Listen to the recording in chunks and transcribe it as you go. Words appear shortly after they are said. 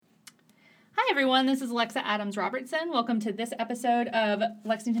everyone, this is Alexa Adams Robertson. Welcome to this episode of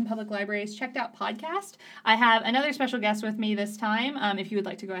Lexington Public Library's Checked Out podcast. I have another special guest with me this time. If you would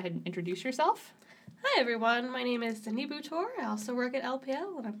like to go ahead and introduce yourself. Hi everyone, my name is Cindy Boutour. I also work at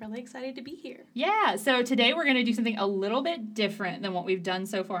LPL and I'm really excited to be here. Yeah, so today we're going to do something a little bit different than what we've done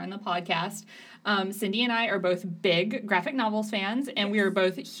so far in the podcast. Cindy and I are both big graphic novels fans, and we are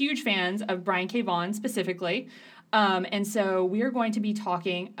both huge fans of Brian K. Vaughan specifically. And so we are going to be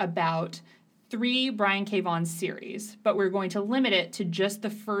talking about 3 Brian K. Vaughan series, but we're going to limit it to just the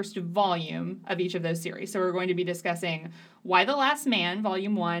first volume of each of those series. So we're going to be discussing Y the Last Man,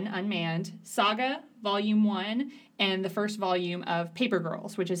 Volume 1, Unmanned, Saga, Volume 1, and the first volume of Paper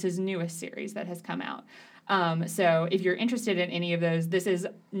Girls, which is his newest series that has come out. So if you're interested in any of those, this is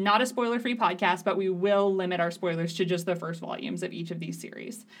not a spoiler-free podcast, but we will limit our spoilers to just the first volumes of each of these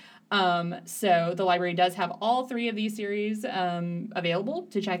series. So the library does have all 3 of these series available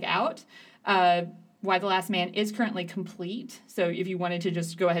to check out. Y the Last Man is currently complete, so if you wanted to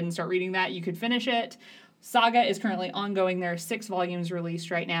just go ahead and start reading that, you could finish it. Saga is currently ongoing. There are 6 volumes released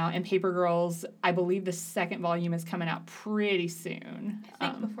right now, and Paper Girls, I believe the second volume is coming out pretty soon. I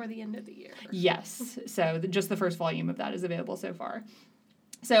think before the end of the year. Yes, so just the first volume of that is available so far.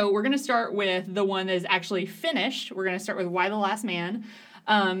 So we're going to start with the one that is actually finished. We're going to start with Y the Last Man.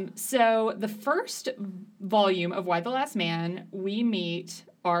 So the first volume of Y the Last Man, we meet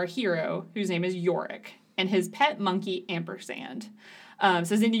our hero, whose name is Yorick, and his pet monkey, Ampersand. So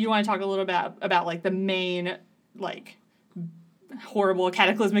Cindy, you want to talk a little bit about like the main, like, horrible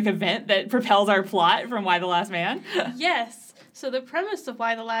cataclysmic event that propels our plot from Y the Last Man? Yes. So the premise of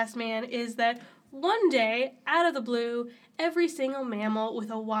Y the Last Man is that one day, out of the blue, every single mammal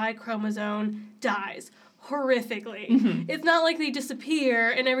with a Y chromosome dies. Horrifically. Mm-hmm. It's not like they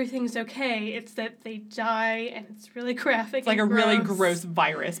disappear and everything's okay. It's that they die and it's really graphic. It's like a gross. Really gross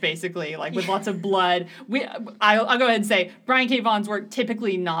virus, basically, like with lots of blood. I'll go ahead and say Brian K. Vaughan's work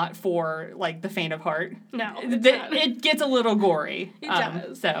typically not for like the faint of heart. No, it gets a little gory. It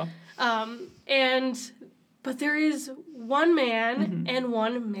does. So, but there is one man and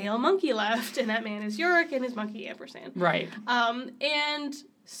one male monkey left, and that man is Yorick and his monkey Ampersand. Right. And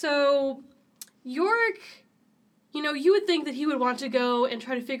so Yorick, you would think that he would want to go and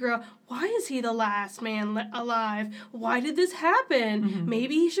try to figure out, why is he the last man alive? Why did this happen? Mm-hmm.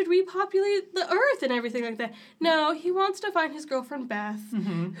 Maybe he should repopulate the earth and everything like that. No, he wants to find his girlfriend Beth,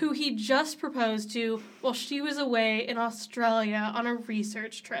 who he just proposed to while she was away in Australia on a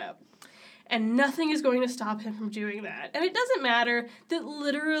research trip. And nothing is going to stop him from doing that. And it doesn't matter that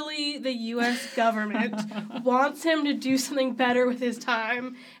literally the U.S. government wants him to do something better with his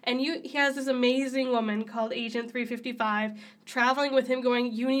time. And he has this amazing woman called Agent 355 traveling with him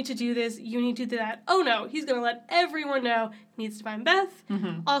going, you need to do this, you need to do that. Oh no, he's going to let everyone know he needs to find Beth.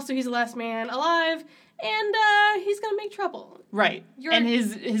 Mm-hmm. Also, he's the last man alive. And he's going to make trouble. Right. And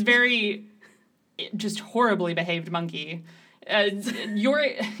his very just horribly behaved monkey.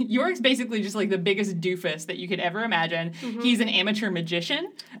 Yorick's basically just like the biggest doofus that you could ever imagine. Mm-hmm. He's an amateur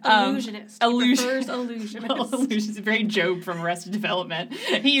magician. Illusionist. He prefers illusionist. Illusionist. Very Job from Arrested Development.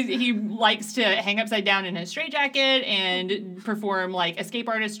 He likes to hang upside down in his straitjacket and perform like escape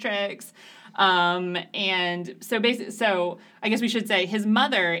artist tricks. And so I guess we should say his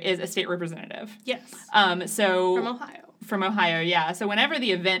mother is a state representative. Yes. From Ohio, yeah. So whenever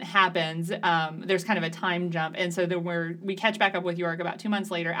the event happens, there's kind of a time jump. And so we catch back up with Yorick about 2 months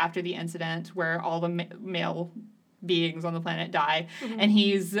later after the incident where all the male beings on the planet die. Mm-hmm. And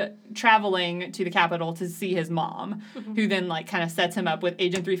he's traveling to the capital to see his mom, who then like kind of sets him up with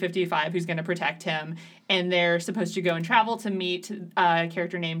Agent 355, who's going to protect him. And they're supposed to go and travel to meet a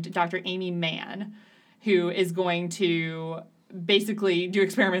character named Dr. Amy Mann, who is going to basically do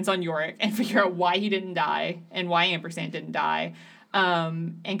experiments on Yorick and figure out why he didn't die and why Ampersand didn't die,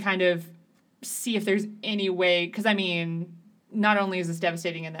 and kind of see if there's any way, because I mean, not only is this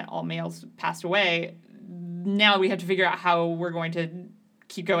devastating in that all males passed away, now we have to figure out how we're going to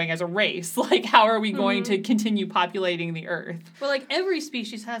keep going as a race. Like, how are we going to continue populating the earth? Well, like, every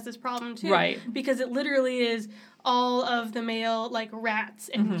species has this problem, too. Right. Because it literally is all of the male, like, rats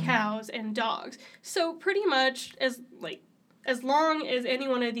and cows and dogs. So pretty much as long as any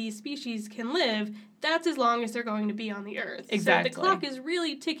one of these species can live, that's as long as they're going to be on the earth. Exactly. So the clock is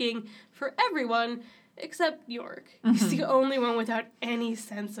really ticking for everyone except Yorick. He's the only one without any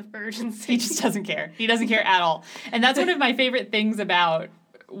sense of urgency. He just doesn't care. He doesn't care at all. And that's one of my favorite things about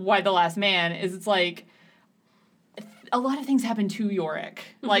Y the Last Man is it's like, a lot of things happen to Yorick.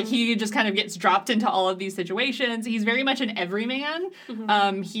 Like, he just kind of gets dropped into all of these situations. He's very much an everyman.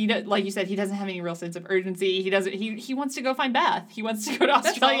 Like you said, he doesn't have any real sense of urgency. He wants to go find Beth. He wants to go to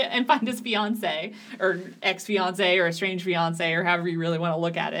Australia and find his fiance, or ex-fiance, or estranged fiance, or however you really want to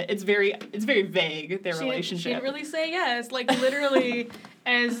look at it. It's very vague, their relationship. She didn't really say yes. Like, literally,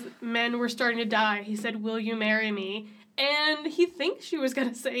 as men were starting to die, he said, "Will you marry me?" And he thinks she was going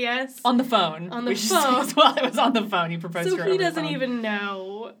to say yes. On the phone. Well, it was on the phone. He proposed to her. So he doesn't even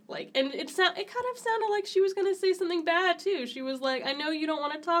know. Like, and it kind of sounded like she was going to say something bad, too. She was like, "I know you don't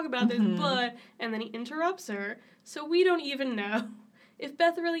want to talk about this, but..." And then he interrupts her. So we don't even know if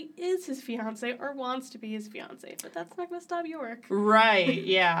Beth really is his fiancé or wants to be his fiancé. But that's not going to stop Yorick. Right,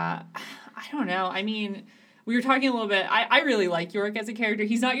 yeah. I don't know. I mean, we were talking a little bit. I really like Yorick as a character.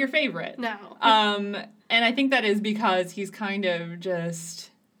 He's not your favorite. No. And I think that is because he's kind of just...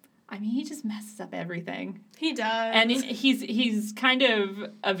 I mean, he just messes up everything. He does. And he's kind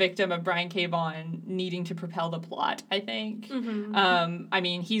of a victim of Brian K. Vaughan needing to propel the plot, I think. I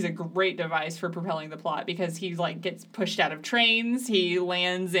mean, he's a great device for propelling the plot because he, like, gets pushed out of trains. He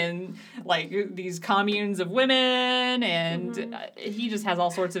lands in, like, these communes of women, and he just has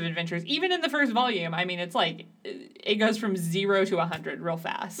all sorts of adventures. Even in the first volume, I mean, it's like, it goes from 0 to 100 real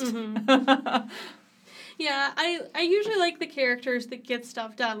fast. Yeah, I usually like the characters that get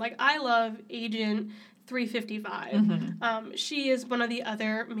stuff done. Like, I love Agent 355. She is one of the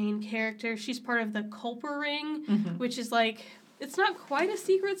other main characters. She's part of the Culper Ring, which is like, it's not quite a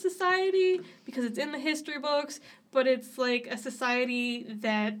secret society because it's in the history books, but it's like a society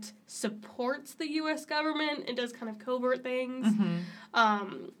that supports the U.S. government and does kind of covert things.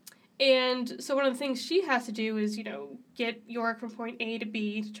 And so one of the things she has to do is, get Yorick from point A to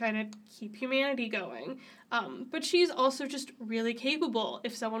B to try to keep humanity going. But she's also just really capable.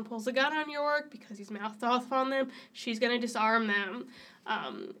 If someone pulls a gun on Yorick because he's mouthed off on them, she's going to disarm them.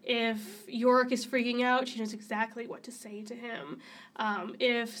 If Yorick is freaking out, she knows exactly what to say to him.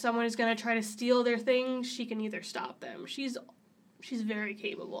 If someone is going to try to steal their things, she can either stop them. She's very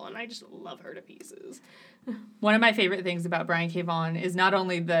capable, and I just love her to pieces. One of my favorite things about Brian K. Vaughan is not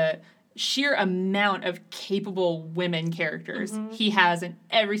only the sheer amount of capable women characters he has in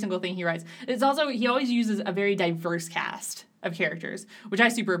every single thing he writes. It's also, he always uses a very diverse cast of characters, which I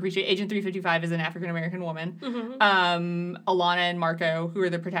super appreciate. Agent 355 is an African-American woman. Alana and Marco, who are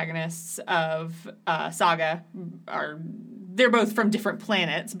the protagonists of Saga, they're both from different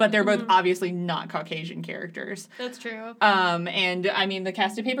planets, but they're both obviously not Caucasian characters. That's true. And I mean the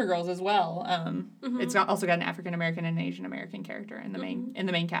cast of Paper Girls as well. It's also got an African American and an Asian American character in the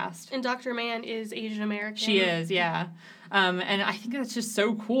main cast. And Dr. Mann is Asian American. She is, yeah. And I think that's just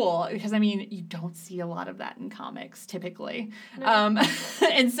so cool because, I mean, you don't see a lot of that in comics typically. No.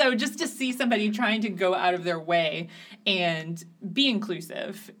 And so just to see somebody trying to go out of their way and be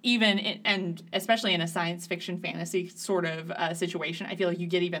inclusive, and especially in a science fiction fantasy sort of situation, I feel like you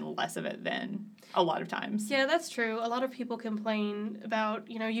get even less of it than a lot of times. Yeah, that's true. A lot of people complain about,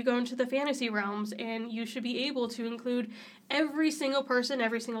 you go into the fantasy realms and you should be able to include every single person,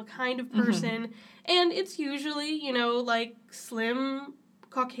 every single kind of person. And it's usually, like slim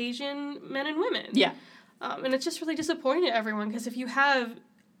Caucasian men and women. Yeah. And it's just really disappointing to everyone because if you have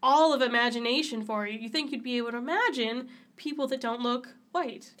all of imagination for you, you think you'd be able to imagine people that don't look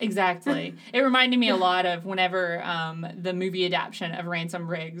white. Exactly. It reminded me a lot of whenever the movie adaptation of Ransom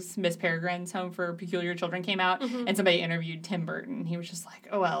Riggs, Miss Peregrine's Home for Peculiar Children came out, and somebody interviewed Tim Burton. He was just like,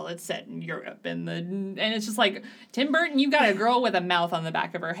 "Oh well, it's set in Europe," and it's just like, Tim Burton, you got a girl with a mouth on the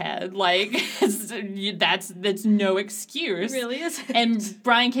back of her head, like that's no excuse. It really isn't. And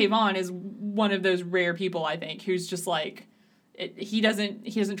Brian K. Vaughan is one of those rare people, I think, who's just like, he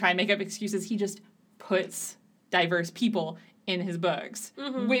doesn't try and make up excuses. He just puts diverse people in his books,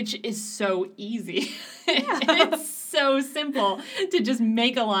 which is so easy. It's so simple to just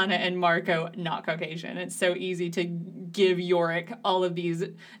make Alana and Marco not Caucasian. It's so easy to give Yorick all of these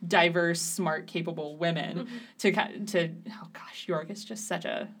diverse, smart, capable women to oh gosh, Yorick is just such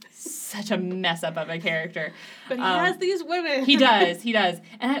a mess up of a character. But he has these women. He does.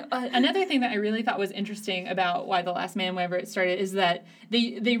 And another thing that I really thought was interesting about Y: The Last Man, whenever it started, is that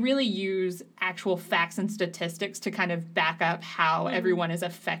they really use actual facts and statistics to kind of back up how everyone is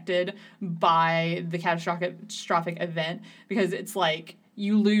affected by the catastrophic event, because it's like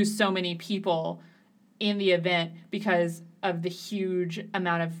you lose so many people in the event because of the huge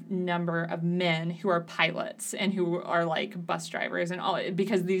number of men who are pilots and who are like bus drivers and all,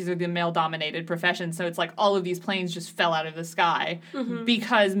 because these are the male-dominated professions. So it's like all of these planes just fell out of the sky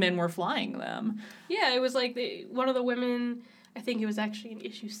because men were flying them. Yeah, it was like one of the women I think it was actually in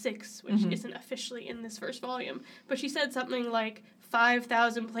issue 6, which isn't officially in this first volume, but she said something like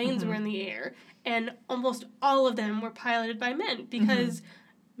 5,000 planes were in the air, and almost all of them were piloted by men, because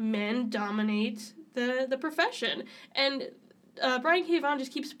men dominate the profession. And Brian K. Vaughan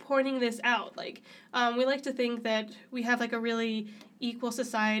just keeps pointing this out. Like, we like to think that we have, like, a really equal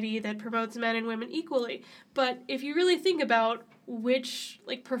society that promotes men and women equally. But if you really think about which,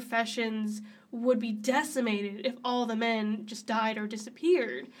 like, professions would be decimated if all the men just died or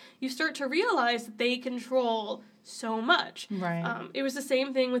disappeared, you start to realize that they control so much. Right. It was the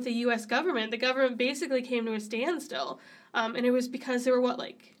same thing with the U.S. government. The government basically came to a standstill, and it was because there were,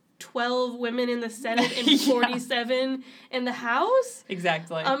 12 women in the Senate and 47 in the House?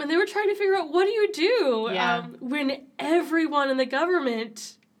 Exactly. And they were trying to figure out, what do you do when everyone in the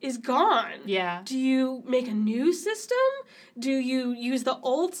government is gone? Yeah. Do you make a new system? Do you use the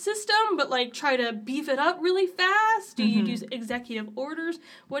old system but try to beef it up really fast? Do you use executive orders?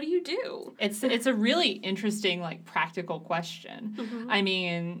 What do you do? It's a really interesting practical question. I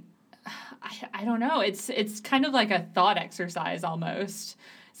mean, I don't know. It's kind of like a thought exercise almost.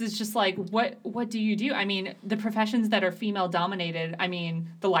 It's just what do you do? I mean, the professions that are female dominated, I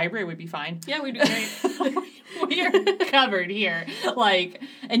mean, the library would be fine. Yeah, we'd be great. We're covered here.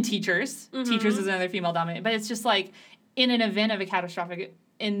 And teachers. Teachers is another female dominated. But it's just in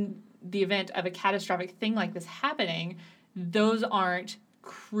the event of a catastrophic thing like this happening, those aren't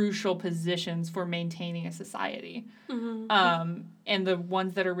crucial positions for maintaining a society. And the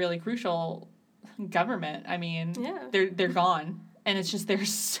ones that are really crucial, government, I mean, they're gone. And it's just,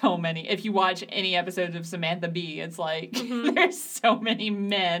 there's so many. If you watch any episodes of Samantha Bee, it's there's so many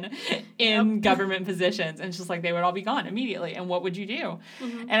men in government positions. And it's just they would all be gone immediately. And what would you do?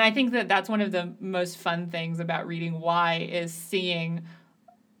 And I think that that's one of the most fun things about reading Y is seeing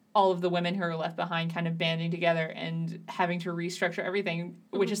all of the women who are left behind kind of banding together and having to restructure everything,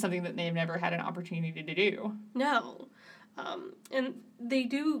 which is something that they've never had an opportunity to do. No. And they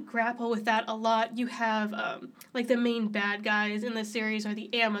do grapple with that a lot. You have, the main bad guys in the series are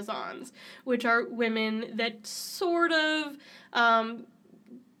the Amazons, which are women that sort of try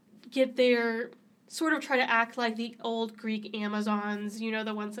to act like the old Greek Amazons,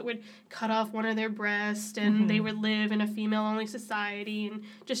 the ones that would cut off one of their breasts and they would live in a female-only society and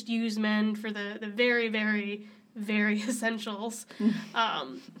just use men for the very, very, very essentials.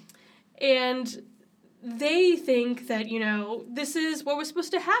 And they think that, this is what was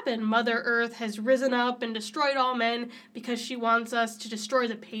supposed to happen. Mother Earth has risen up and destroyed all men because she wants us to destroy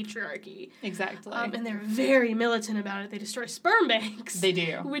the patriarchy. Exactly. And they're very militant about it. They destroy sperm banks. They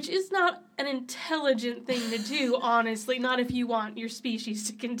do. Which is not an intelligent thing to do, honestly. Not if you want your species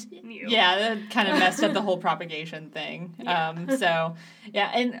to continue. Yeah, that kind of messed up the whole propagation thing. Yeah.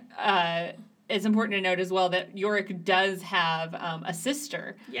 It's important to note as well that Yorick does have a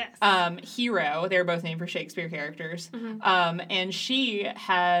sister. Yes. Hero. They're both named for Shakespeare characters. And she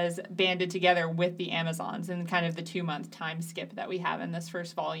has banded together with the Amazons in kind of the 2-month time skip that we have in this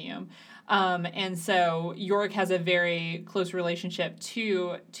first volume. And so Yorick has a very close relationship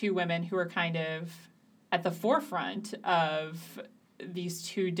to two women who are kind of at the forefront of these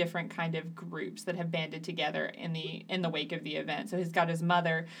two different kind of groups that have banded together in the wake of the event. So he's got his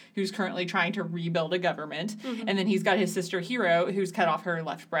mother, who's currently trying to rebuild a government, and then he's got his sister Hero, who's cut off her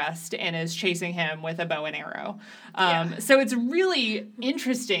left breast and is chasing him with a bow and arrow. So it's really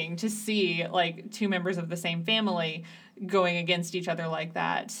interesting to see two members of the same family going against each other like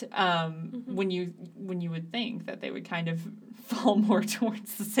that. When you would think that they would kind of fall more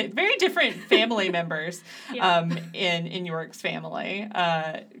towards the same, very different family members in Yorick's family.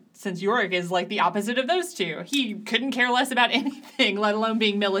 Since Yorick is the opposite of those two. He couldn't care less about anything, let alone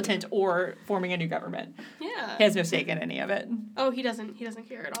being militant or forming a new government. Yeah. He has no stake in any of it. Oh, he doesn't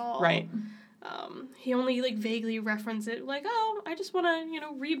care at all. Right. He only vaguely referenced it I just want to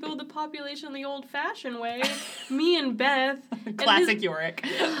rebuild the population the old-fashioned way. Me and Beth. Classic Yorick.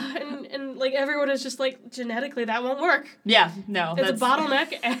 And everyone is just genetically that won't work. Yeah, no. It's a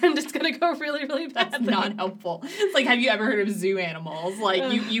bottleneck and it's going to go really, really badly. That's not helpful. It's have you ever heard of zoo animals?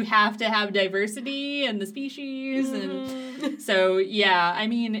 You have to have diversity in the species. And so, yeah, I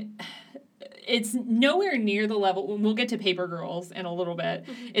mean, it's nowhere near the level, we'll get to Paper Girls in a little bit,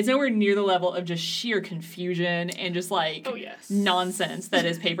 it's nowhere near the level of just sheer confusion and just nonsense that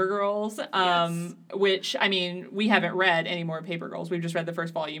is Paper Girls, which, I mean, we haven't read any more Paper Girls, we've just read the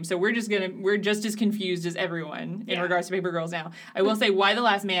first volume, so we're just as confused as everyone in regards to Paper Girls now. I will say, Y the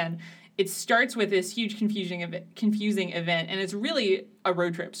Last Man, it starts with this huge confusing event, and it's really a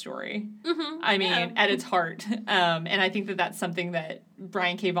road trip story. I mean, at its heart. And I think that that's something that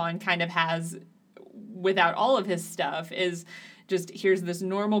Brian K. Vaughan kind of has without all of his stuff is just here's this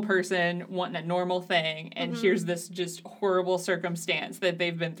normal person wanting a normal thing, and here's this just horrible circumstance that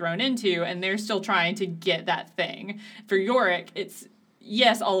they've been thrown into, and they're still trying to get that thing. For Yorick, it's,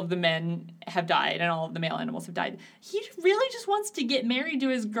 yes, all of the men have died and all of the male animals have died. He really just wants to get married to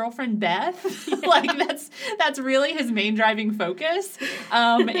his girlfriend Beth. Like, that's really his main driving focus.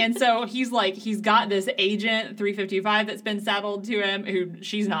 And so he's got this agent 355 that's been saddled to him, who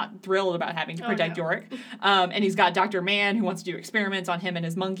she's not thrilled about having to protect Yorick. And he's got Dr. Mann, who wants to do experiments on him and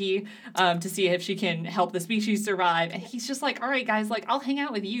his monkey to see if she can help the species survive. And he's just like, all right, guys, like, I'll hang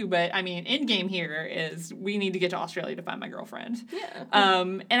out with you, but I mean, end game here is we need to get to Australia to find my girlfriend. Yeah.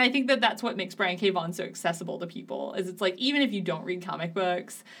 And I think that's what makes Brian K. Vaughan so accessible to people, is it's like, even if you don't read comic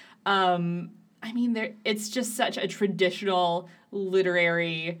books, I mean, it's just such a traditional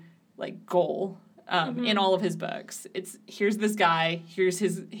literary, like, goal in all of his books. It's, here's this guy, here's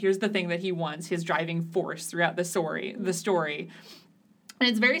the thing that he wants, his driving force throughout the story. And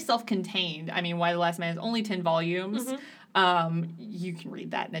it's very self-contained. I mean, Y the Last Man is only 10 volumes. You can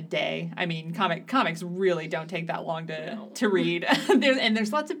read that in a day. I mean, comics really don't take that long to read.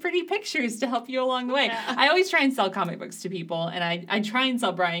 There's lots of pretty pictures to help you along the way. Yeah. I always try and sell comic books to people, and I try and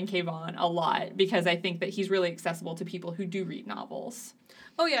sell Brian K. Vaughan a lot because I think that he's really accessible to people who do read novels.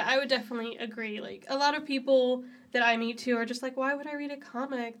 Oh, yeah, I would definitely agree. Like, a lot of people that I meet, too, are just like, why would I read a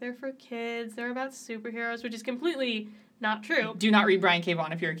comic? They're for kids. They're about superheroes, which is completely not true. Do not read Brian K.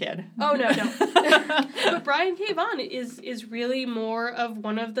 Vaughan if you're a kid. Oh, no. But Brian K. Vaughan is really more of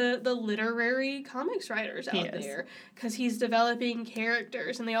one of the literary comics writers out there, because he's developing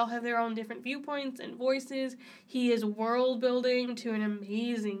characters, and they all have their own different viewpoints and voices. He is world building to an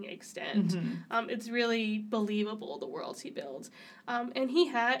amazing extent. It's really believable, the worlds he builds. And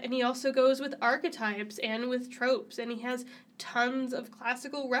he also goes with archetypes and with tropes, and he has tons of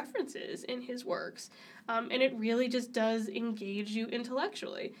classical references in his works. And it really just does engage you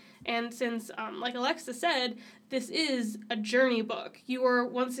intellectually. And since, like Alexa said, this is a journey book, you are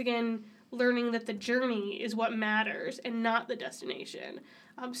once again learning that the journey is what matters and not the destination.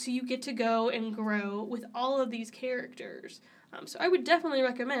 So you get to go and grow with all of these characters. So I would definitely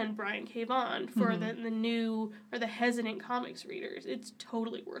recommend Brian K. Vaughan for the new or the hesitant comics readers. It's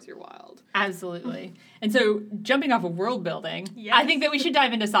totally worth your while. Absolutely. And so, jumping off of world building, Yes. I think that we should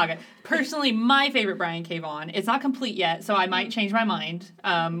dive into Saga. Personally, my favorite Brian K. Vaughan, it's not complete yet, so I might change my mind.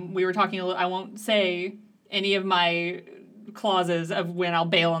 We were talking a little, I won't say any of my clauses of when I'll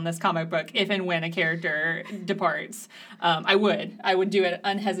bail on this comic book if and when a character departs. I would do it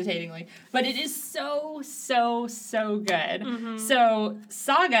unhesitatingly. But it is so, so, so good. So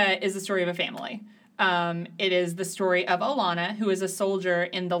Saga is the story of a family. It is the story of Alana, who is a soldier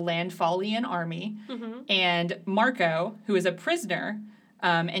in the Landfallian army, and Marco, who is a prisoner,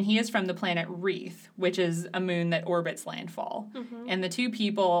 and he is from the planet Wreath, which is a moon that orbits Landfall. And the two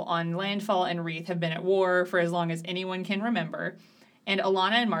people on Landfall and Wreath have been at war for as long as anyone can remember. And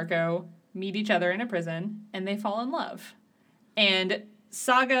Alana and Marco meet each other in a prison, and they fall in love. And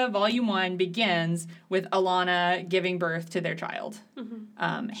Saga Volume 1 begins with Alana giving birth to their child,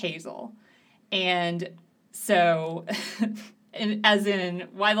 Hazel. And so... And as in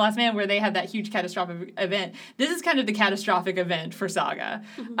Y the Last Man, where they had that huge catastrophic event, this is kind of the catastrophic event for Saga,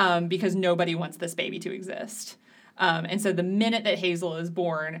 because nobody wants this baby to exist. And so the minute that Hazel is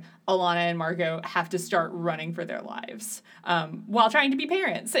born, Alana and Marco have to start running for their lives while trying to be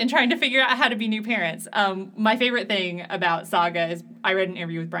parents and trying to figure out how to be new parents. My favorite thing about Saga is I read an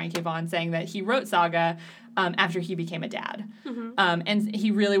interview with Brian K. Vaughan saying that he wrote Saga after he became a dad. And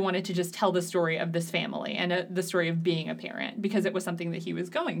he really wanted to just tell the story of this family and the story of being a parent because it was something that he was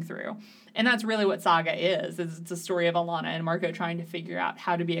going through. And that's really what Saga is it's a story of Alana and Marco trying to figure out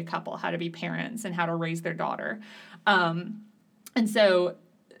how to be a couple, how to be parents, and how to raise their daughter. And so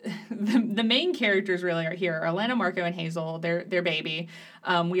the main characters really are here are Alana, Marco, and Hazel, their baby.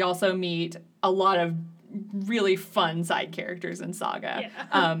 We also meet a lot of really fun side characters in Saga.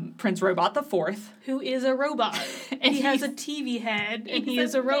 Prince Robot the Fourth, who is a robot. And he has a TV head, and he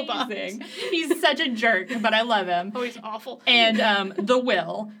is a robot. He's such a jerk, but I love him. Oh, he's awful. And the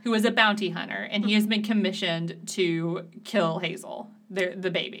Will, who is a bounty hunter, and he has been commissioned to kill Hazel,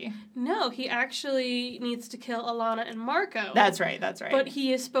 the baby. No, he actually needs to kill Alana and Marco. That's right. But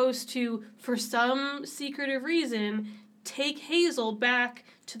he is supposed to, for some secretive reason, take Hazel back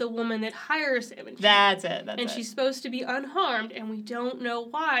to the woman that hires him. And she's supposed to be unharmed, and we don't know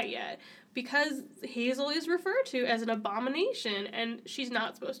why yet. Because Hazel is referred to as an abomination, and she's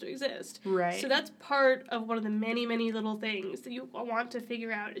not supposed to exist. Right. So that's part of one of the many, many little things that you want to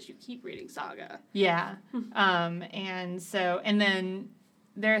figure out as you keep reading Saga. Yeah. And then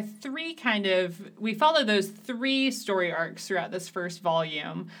there are three we follow those three story arcs throughout this first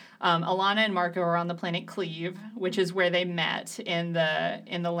volume. Alana and Marco are on the planet Cleve, which is where they met in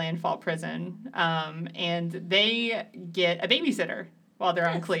the Landfall prison. And they get a babysitter while they're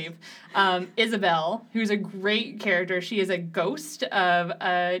on Cleve. Isabel, who's a great character. She is a ghost of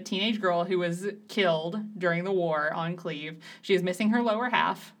a teenage girl who was killed during the war on Cleve. She is missing her lower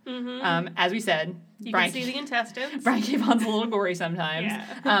half. As we said, you can see the intestines. Brian K. Vaughan's a little gory sometimes.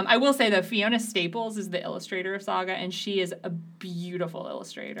 Yeah. I will say, though, Fiona Staples is the illustrator of Saga, and she is a beautiful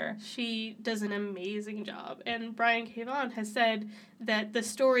illustrator. She does an amazing job. And Brian K. Vaughan has said that the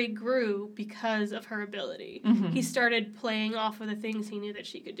story grew because of her ability. He started playing off of the things he knew that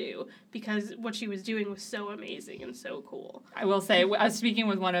she could do because what she was doing was so amazing and so cool. I will say, I was speaking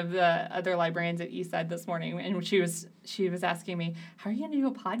with one of the other librarians at Eastside this morning, and she was asking me, how are you going to do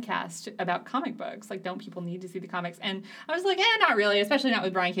a podcast about comic books? Like, don't people need to see the comics? And I was like, not really, especially not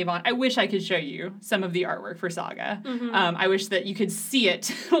with Brian K. Vaughan. I wish I could show you some of the artwork for Saga. I wish that you could see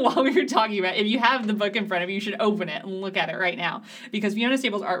it while we were talking about it. If you have the book in front of you, you should open it and look at it right now. Because Fiona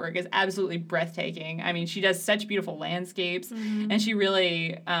Staples' artwork is absolutely breathtaking. I mean, she does such beautiful landscapes, and she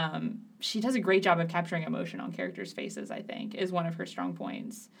really... she does a great job of capturing emotion on characters' faces, I think, is one of her strong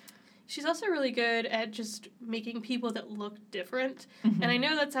points. She's also really good at just making people that look different. And I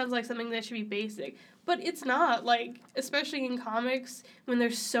know that sounds like something that should be basic, but it's not. Like, especially in comics, when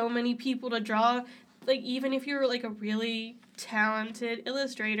there's so many people to draw, like, even if you're, like, a really talented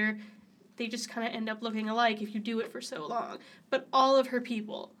illustrator, they just kind of end up looking alike if you do it for so long. But all of her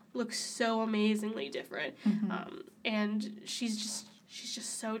people look so amazingly different. And she's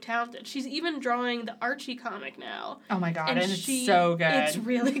just so talented. She's even drawing the Archie comic now. Oh my god, and it's so good. It's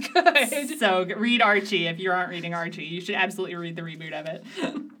really good. So good. Read Archie if you aren't reading Archie. You should absolutely read the reboot of it.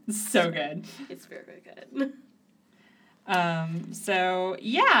 So good. It's very, very good. So,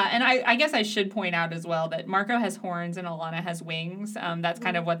 yeah, and I guess I should point out as well that Marco has horns and Alana has wings. That's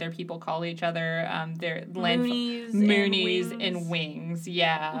kind of what their people call each other. They're Moonies and wings.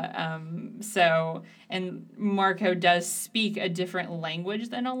 Yeah. So, and Marco does speak a different language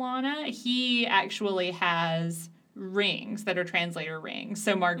than Alana. He actually has rings that are translator rings.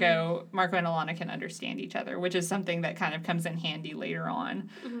 So Marco and Alana can understand each other, which is something that kind of comes in handy later on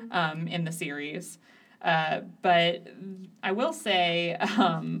in the series. But I will say,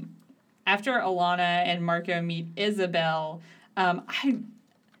 after Alana and Marco meet Isabel,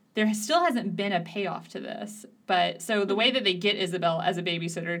 there still hasn't been a payoff to this. But so the way that they get Isabel as a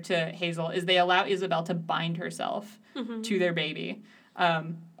babysitter to Hazel is they allow Isabel to bind herself to their baby.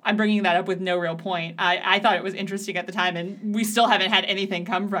 I'm bringing that up with no real point. I thought it was interesting at the time, and we still haven't had anything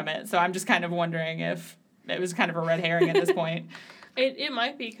come from it. So I'm just kind of wondering if it was kind of a red herring at this point. It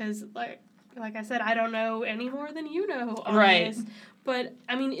might be because, like I said, I don't know any more than you know on this. But,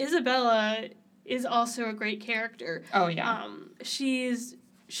 I mean, Isabella is also a great character. Oh, yeah.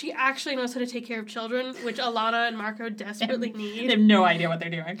 She actually knows how to take care of children, which Alana and Marco desperately need. They have no idea what they're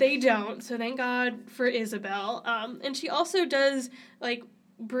doing. They don't, so thank God for Isabel. And she also does,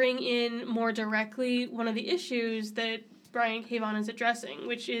 bring in more directly one of the issues that Brian K. Vaughan is addressing,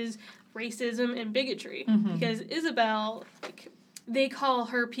 which is racism and bigotry. Because Isabel... they call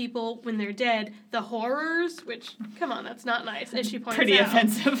her people, when they're dead, the horrors, which, come on, that's not nice, as she points out. Pretty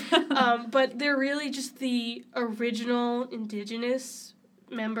offensive. But they're really just the original indigenous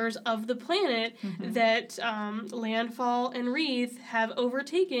members of the planet that Landfall and Wreath have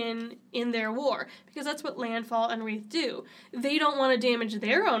overtaken in their war. Because that's what Landfall and Wreath do. They don't want to damage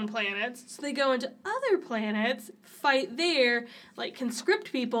their own planets, so they go into other planets, fight there,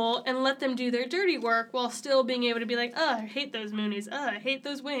 conscript people, and let them do their dirty work while still being able to be like, I hate those Moonies, I hate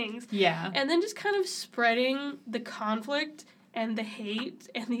those wings. Yeah. And then just kind of spreading the conflict and the hate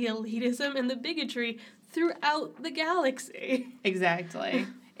and the elitism and the bigotry throughout the galaxy. Exactly.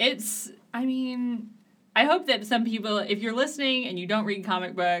 I hope that some people, if you're listening and you don't read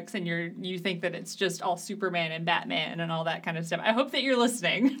comic books and you think that it's just all Superman and Batman and all that kind of stuff, I hope that you're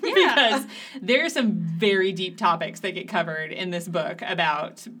listening. Yeah. Because there are some very deep topics that get covered in this book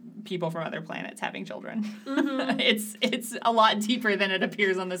about people from other planets having children. It's a lot deeper than it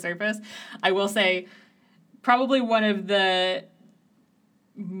appears on the surface. I will say, probably one of the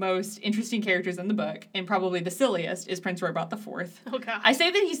most interesting characters in the book, and probably the silliest, is Prince Robot IV. Oh, God. I say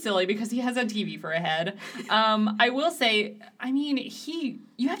that he's silly because he has a TV for a head. I will say,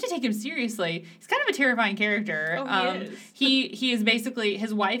 you have to take him seriously. He's kind of a terrifying character. Oh, he is. He is basically,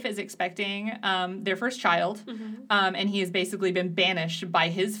 his wife is expecting their first child, and he has basically been banished by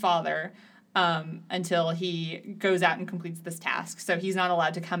his father until he goes out and completes this task. So he's not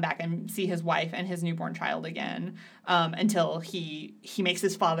allowed to come back and see his wife and his newborn child again until he makes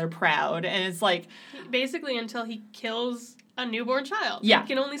his father proud. And it's like... Basically until he kills a newborn child. Yeah. He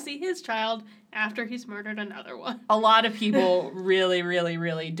can only see his child after he's murdered another one. A lot of people really, really,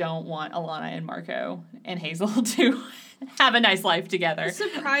 really don't want Alana and Marco and Hazel to have a nice life together. A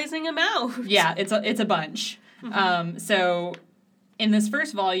surprising amount. Yeah, it's a bunch. Mm-hmm. So in this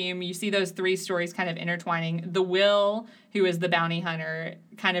first volume, you see those three stories kind of intertwining. The Will, who is the bounty hunter,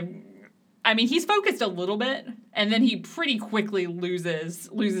 kind of... I mean, he's focused a little bit, and then he pretty quickly loses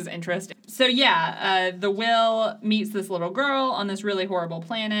interest. So yeah, the Will meets this little girl on this really horrible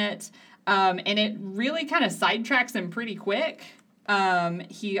planet, and it really kind of sidetracks him pretty quick.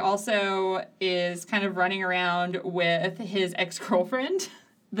 He also is kind of running around with his ex-girlfriend,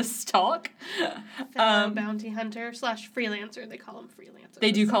 the Stalk. Bounty hunter / freelancer. They call him freelancers.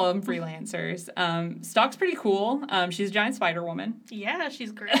 They do call them freelancers. Stalk's pretty cool. She's a giant spider woman. Yeah,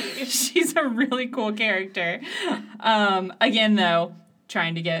 she's great. She's a really cool character. Again, though,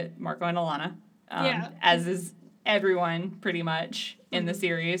 trying to get Marco and Alana. As is everyone, pretty much, in the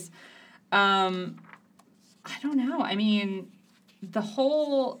series. I don't know. I mean, the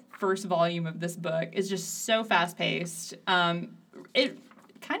whole first volume of this book is just so fast-paced. It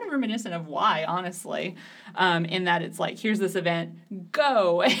kind of reminiscent of Y, honestly, in that it's like, here's this event,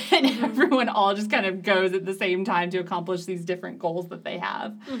 go, and everyone all just kind of goes at the same time to accomplish these different goals that they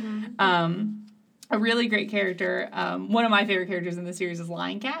have. A really great character. One of my favorite characters in the series is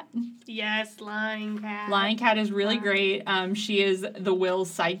Lion Cat. Yes, Lion Cat. Lion Cat is really great. She is the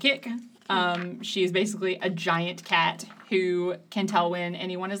Will's sidekick. She is basically a giant cat who can tell when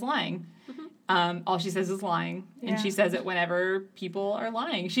anyone is lying. All she says is lying, and she says it whenever people are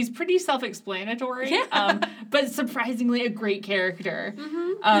lying. She's pretty self-explanatory, but surprisingly a great character.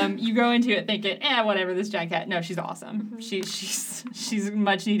 You go into it thinking, whatever, this giant cat. No, she's awesome. She's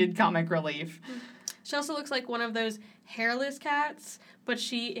much-needed comic relief. She also looks like one of those hairless cats, but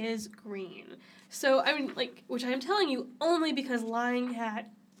she is green. So, I mean, which I'm telling you only because Lion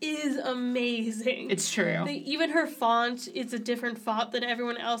Cat is amazing. It's true. Even her font is a different font than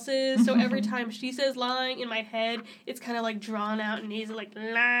everyone else's, so every time she says lying in my head, it's kind of like drawn out and easy, like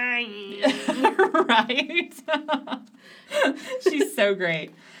lying. Right? She's so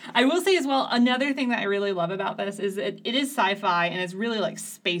great. I will say as well, another thing that I really love about this is it is sci-fi and it's really like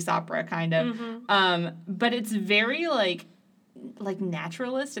space opera kind of, but it's very like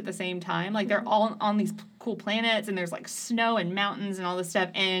naturalist at the same time. Like they're all on these cool planets and there's like snow and mountains and all this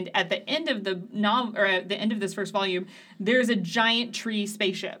stuff. And at the end of the novel, or at the end of this first volume, there's a giant tree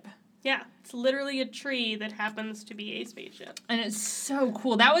spaceship. Yeah, it's literally a tree that happens to be a spaceship. And it's so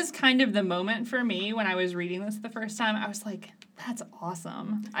cool. That was kind of the moment for me when I was reading this the first time. I was like, that's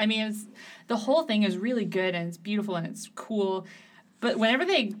awesome. I mean, the whole thing is really good and it's beautiful and it's cool. But whenever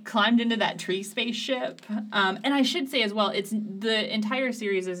they climbed into that tree spaceship, and I should say as well, it's the entire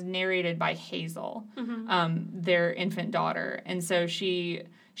series is narrated by Hazel, their infant daughter, and so she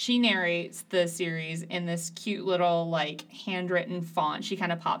narrates the series in this cute little like handwritten font. She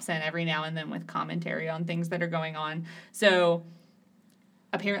kind of pops in every now and then with commentary on things that are going on. So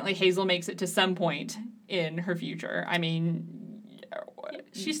apparently Hazel makes it to some point in her future. I mean,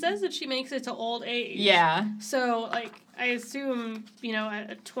 she says that she makes it to old age. Yeah. So, like, I assume, you know,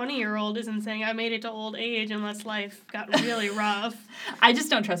 a 20-year-old isn't saying, I made it to old age unless life got really rough. I just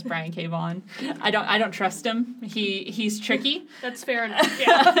don't trust Brian K. Vaughan. I don't trust him. He's tricky. That's fair enough,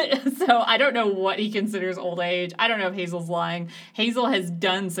 yeah. So I don't know what he considers old age. I don't know if Hazel's lying. Hazel has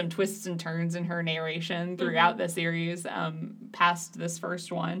done some twists and turns in her narration throughout the series, past this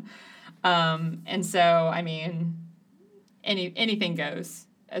first one. And so, I mean, anything goes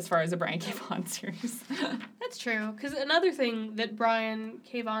as far as a Brian K. Vaughan series. That's true, because another thing that Brian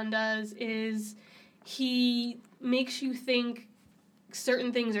K. Vaughan does is he makes you think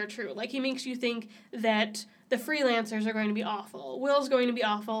certain things are true. Like, he makes you think that the freelancers are going to be awful. Will's going to be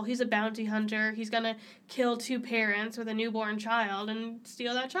awful. He's a bounty hunter. He's going to kill 2 parents with a newborn child and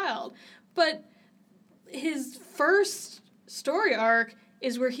steal that child. But his first story arc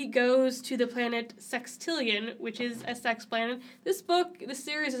is where he goes to the planet Sextillion, which is a sex planet. This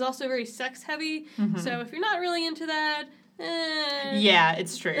series is also very sex-heavy, so if you're not really into that, Yeah,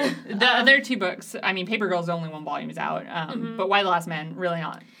 it's true. The other 2 books, I mean, Paper Girl's only 1 volume is out, but Why the Last Man, really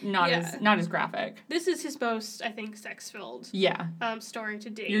not as graphic. This is his most, I think, sex-filled story to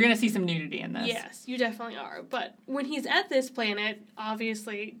date. You're going to see some nudity in this. Yes, you definitely are. But when he's at this planet,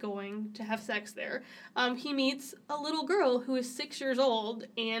 obviously going to have sex there, he meets a little girl who is 6 years old,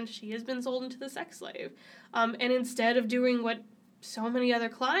 and she has been sold into the sex slave. And instead of doing what so many other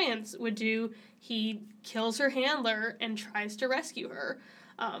clients would do, he kills her handler and tries to rescue her,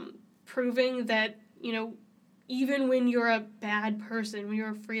 proving that, even when you're a bad person, when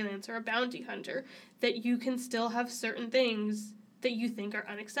you're a freelancer, a bounty hunter, that you can still have certain things that you think are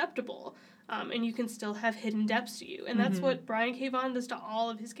unacceptable. And you can still have hidden depths to you. And that's what Brian K. Vaughan does to all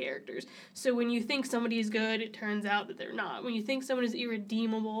of his characters. So when you think somebody is good, it turns out that they're not. When you think someone is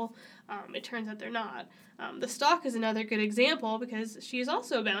irredeemable, it turns out they're not. The Stalk is another good example because she is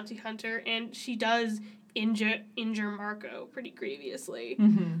also a bounty hunter, and she does injure Marco pretty grievously.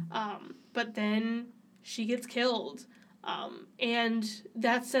 But then she gets killed. And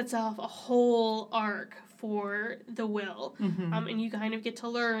that sets off a whole arc for the Will. And you kind of get to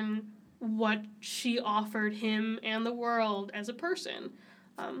learn what she offered him and the world as a person.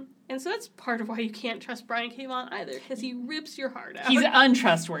 And so that's part of why you can't trust Brian K. Vaughan either, because he rips your heart out. He's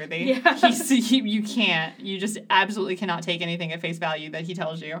untrustworthy. Yeah. You can't. You just absolutely cannot take anything at face value that he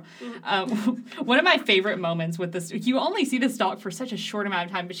tells you. One of my favorite moments with this, you only see the Stalk for such a short amount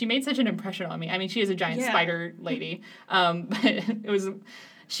of time, but she made such an impression on me. I mean, she is a giant spider lady. But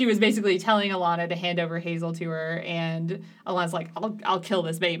she was basically telling Alana to hand over Hazel to her, and Alana's like, I'll kill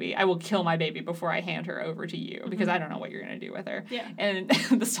this baby. I will kill my baby before I hand her over to you, because I don't know what you're going to do with her. Yeah. And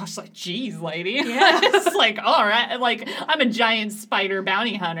the Stalk's like, geez, lady. Yeah. It's like, all right. Like, I'm a giant spider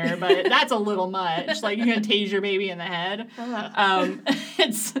bounty hunter, but that's a little much. Like, you're going to tase your baby in the head.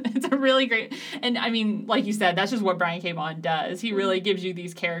 It's a really great, and I mean, like you said, that's just what Brian K. Vaughan does. He really gives you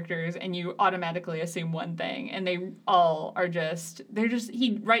these characters, and you automatically assume one thing, and they all are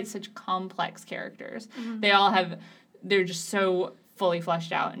he writes such complex characters. They're just so fully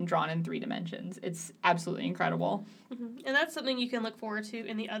fleshed out and drawn in 3 dimensions. It's absolutely incredible. And that's something you can look forward to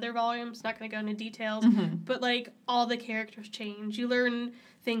in the other volumes. Not going to go into details, but like all the characters change. You learn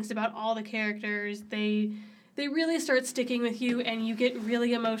things about all the characters. They really start sticking with you, and you get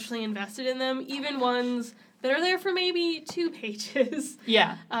really emotionally invested in them, even ones that are there for maybe 2 pages.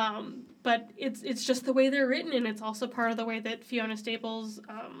 Yeah. But it's just the way they're written, and it's also part of the way that Fiona Staples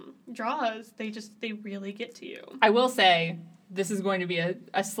draws. They really get to you. I will say, this is going to be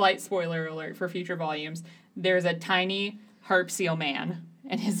a slight spoiler alert for future volumes. There's a tiny harp seal man,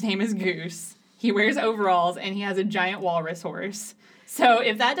 and his name is Goose. He wears overalls, and he has a giant walrus horse. So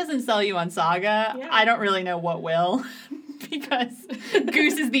if that doesn't sell you on Saga, I don't really know what will. Because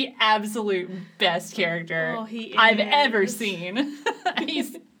Goose is the absolute best character I've ever seen.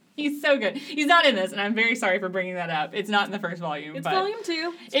 He's so good. He's not in this, and I'm very sorry for bringing that up. It's not in the first volume. It's but volume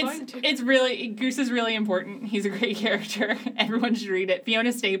 2. It's really, Goose is really important. He's a great character. Everyone should read it.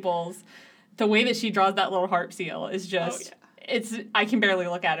 Fiona Staples, the way that she draws that little harp seal is just, I can barely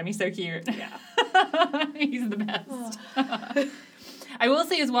look at him. He's so cute. Yeah. He's the best. I will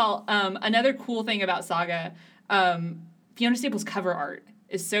say as well, another cool thing about Saga, Fiona Staples' cover art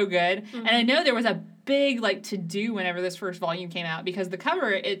is so good. And I know there was a big to-do whenever this first volume came out, because the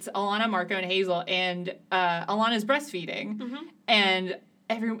cover, it's Alana, Marco, and Hazel, and Alana's breastfeeding. And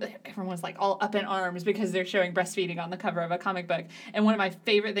everyone's all up in arms because they're showing breastfeeding on the cover of a comic book. And one of my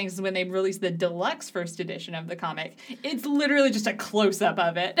favorite things is when they released the deluxe first edition of the comic. It's literally just a close-up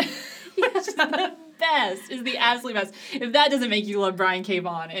of it. Which is the best. Is the absolute best. If that doesn't make you love Brian K.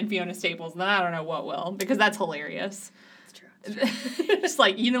 Vaughan and Fiona Staples, then I don't know what will, because that's hilarious. Just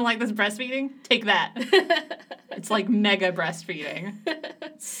you don't like this breastfeeding? Take that. It's mega breastfeeding.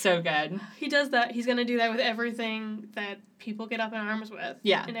 It's so good. He does that. He's going to do that with everything that people get up in arms with.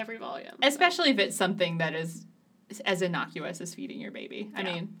 Yeah. In every volume. Especially if it's something that is as innocuous as feeding your baby. I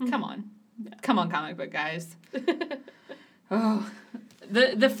mean, come on. Yeah. Come on, comic book guys.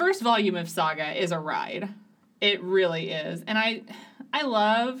 The first volume of Saga is a ride. It really is. And I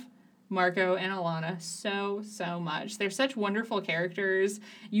love Marco and Alana so much. They're such wonderful characters.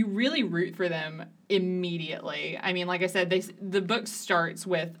 You really root for them immediately. I mean, like I said, the book starts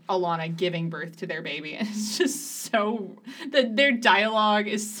with Alana giving birth to their baby, and it's just their dialogue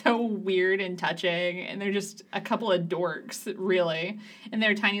is so weird and touching, and they're just a couple of dorks, really. And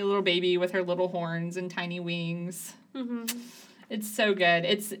their tiny little baby with her little horns and tiny wings. It's so good.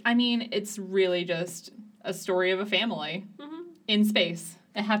 It's really just a story of a family in space.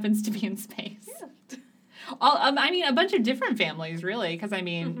 It happens to be in space. Yeah. A bunch of different families, really, because,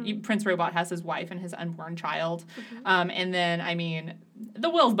 Prince Robot has his wife and his unborn child. And then, the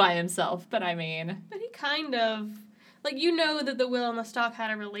Will's by himself, but But he kind of, that the Will and the Stalk had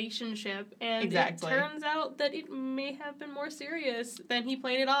a relationship, and it turns out that it may have been more serious than he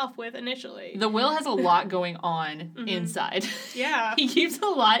played it off with initially. The Will has a lot going on inside. Yeah. He keeps a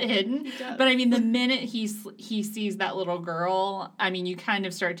lot hidden. He does. But, the minute he sees that little girl, you kind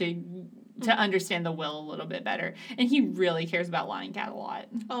of start to to understand the Will a little bit better. And he really cares about Lion Cat a lot.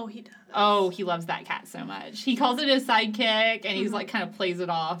 Oh, he does. Oh, he loves that cat so much. He calls it his sidekick, and he's like kind of plays it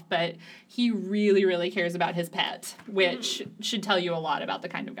off, but he really, really cares about his pet, which should tell you a lot about the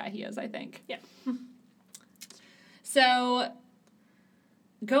kind of guy he is, I think. Yeah. So,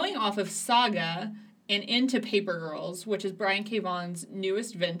 going off of Saga and into Paper Girls, which is Brian K. Vaughan's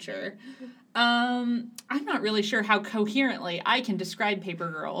newest venture, I'm not really sure how coherently I can describe Paper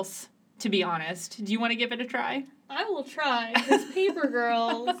Girls, to be honest. Do you want to give it a try? I will try, because Paper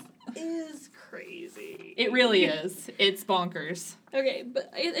Girls is crazy. It really is. It's bonkers. Okay, but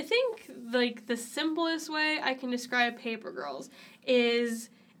I think, like, the simplest way I can describe Paper Girls is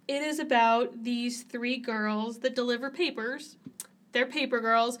it is about these 3 girls that deliver papers. They're Paper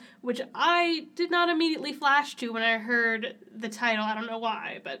Girls, which I did not immediately flash to when I heard the title. I don't know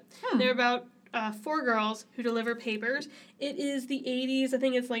why, but they're about 4 girls who deliver papers. It is the 80s. I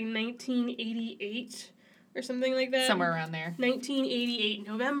think it's like 1988 or something like that. Somewhere around there. 1988,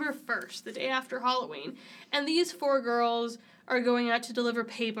 November 1st, the day after Halloween. And these 4 girls are going out to deliver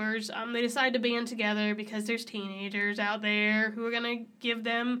papers. They decide to band together because there's teenagers out there who are going to give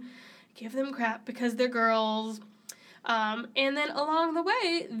them crap because they're girls. And then along the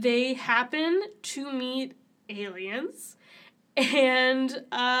way, they happen to meet aliens, and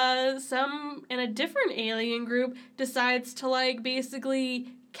a different alien group decides to, like, basically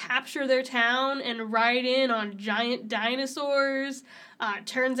capture their town and ride in on giant dinosaurs.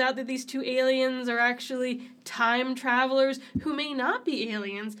 Turns out that these 2 aliens are actually time travelers who may not be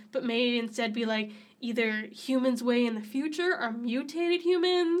aliens, but may instead be, like, either humans way in the future or mutated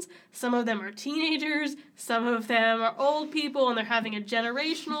humans. Some of them are teenagers, some of them are old people, and they're having a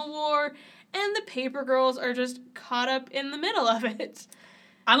generational war, and the Paper Girls are just caught up in the middle of it.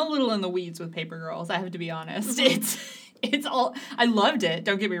 I'm a little in the weeds with Paper Girls, I have to be honest. It's all, I loved it,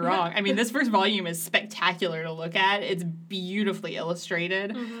 don't get me wrong. I mean, this first volume is spectacular to look at. It's beautifully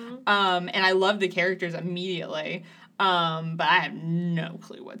illustrated. And I love the characters immediately. But I have no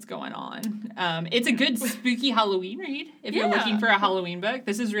clue what's going on. It's a good spooky Halloween read if you're looking for a Halloween book.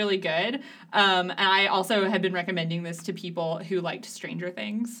 This is really good. And I also have been recommending this to people who liked Stranger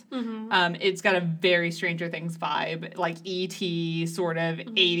Things. It's got a very Stranger Things vibe, like E.T. sort of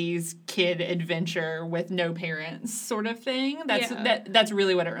 80s kid adventure with no parents sort of thing. That's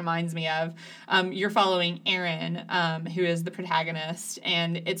really what it reminds me of. You're following Erin, who is the protagonist,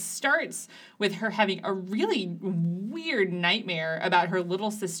 and it starts with her having a really weird nightmare about her little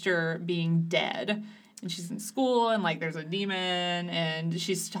sister being dead. And she's in school, and, like, there's a demon, and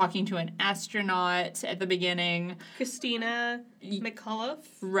she's talking to an astronaut at the beginning. Christina McAuliffe.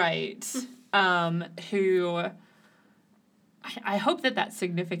 Right. Who... I hope that that's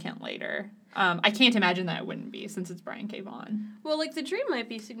significant later. I can't imagine that it wouldn't be, since it's Brian K. Vaughan. Well, like, the dream might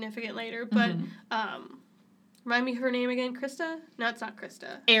be significant later, but... Remind me her name again, Krista? No, it's not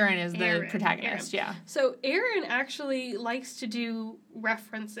Krista. Erin is the protagonist, yeah. So Erin actually likes to do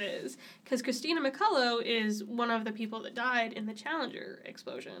references, because Christina McCullough is one of the people that died in the Challenger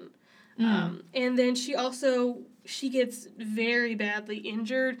explosion. And then she gets very badly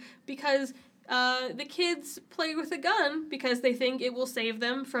injured because the kids play with a gun because they think it will save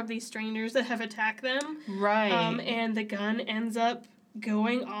them from these strangers that have attacked them. Right. And the gun ends up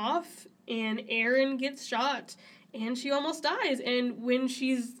going off, and Erin gets shot, and she almost dies. And when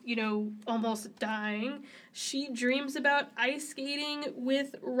she's, almost dying, she dreams about ice skating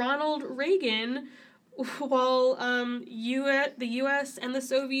with Ronald Reagan while the U.S. and the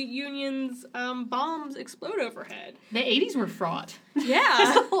Soviet Union's bombs explode overhead. The 80s were fraught.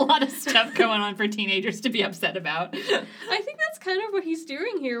 Yeah. A lot of stuff going on for teenagers to be upset about. I think that's kind of what he's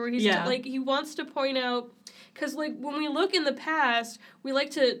doing here, where he's he wants to point out, because, like, when we look in the past, we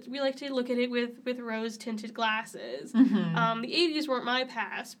like to look at it with rose-tinted glasses. The 80s weren't my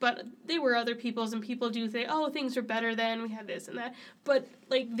past, but they were other people's, and people do say, oh, things were better then, we had this and that. But,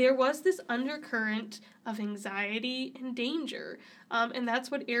 like, there was this undercurrent of anxiety and danger, and that's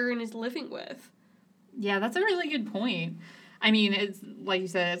what Erin is living with. Yeah, that's a really good point. I mean, it's like you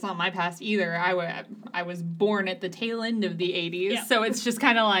said, it's not my past either. I was born at the tail end of the 80s, so it's just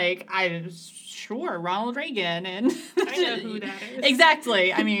kind of like, sure, Ronald Reagan, and I know who that is.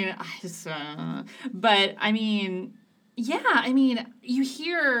 Exactly. I mean, but I mean, you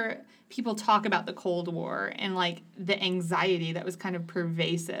hear people talk about the Cold War and, like, the anxiety that was kind of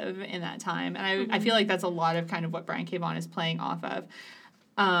pervasive in that time, and I feel like that's a lot of kind of what Brian K. Vaughan is playing off of.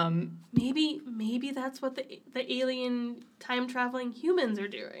 Maybe that's what the alien time traveling humans are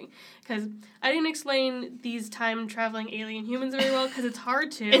doing. Because I didn't explain these time traveling alien humans very well because it's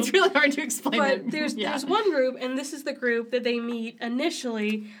hard to. It's really hard to explain. But there's one group, and this is the group that they meet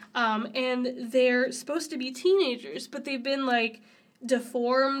initially, and they're supposed to be teenagers, but they've been like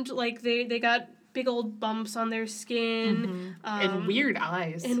deformed, like they got big old bumps on their skin. And weird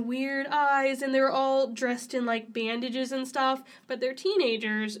eyes. And they're all dressed in, like, bandages and stuff, but they're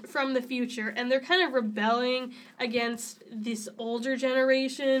teenagers from the future, and they're kind of rebelling against this older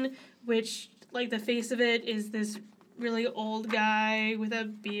generation, which, like, the face of it is this really old guy with a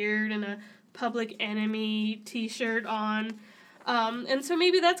beard and a Public Enemy t-shirt on. And so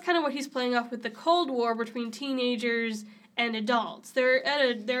maybe that's kind of what he's playing off with the Cold War between teenagers and adults. They're at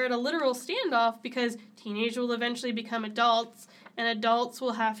a literal standoff because teenagers will eventually become adults, and adults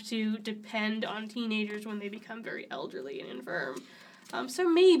will have to depend on teenagers when they become very elderly and infirm. So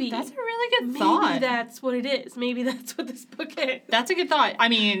maybe that's a really good thought. Maybe that's what it is. Maybe that's what this book is. That's a good thought. I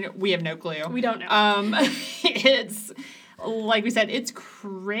mean, we have no clue. We don't know. It's like we said, it's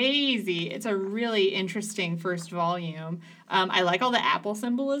crazy. It's a really interesting first volume. I like all the Apple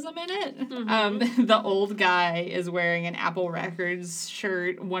symbolism in it. The old guy is wearing an Apple Records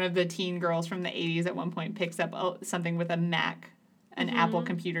shirt. One of the teen girls from the 80s at one point picks up something with a Mac, an Apple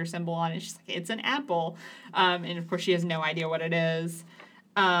computer symbol on it. She's like, it's an apple. And of course she has no idea what it is.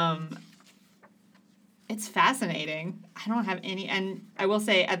 It's fascinating. I don't have any, and I will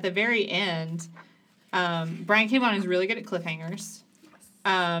say at the very end, Brian K. Vaughan is really good at cliffhangers.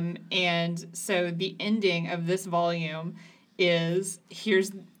 And so the ending of this volume is,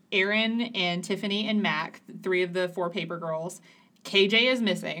 here's Erin and Tiffany and Mac, 3 of the 4 paper girls. KJ is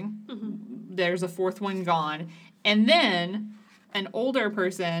missing. There's a 4th one gone. And then an older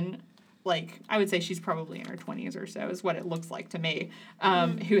person, like, I would say she's probably in her 20s or so, is what it looks like to me,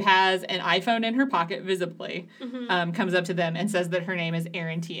 who has an iPhone in her pocket visibly, comes up to them and says that her name is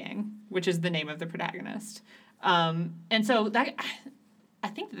Erin Tiang, which is the name of the protagonist. And so that, I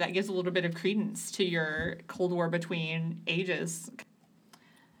think that gives a little bit of credence to your Cold War between ages.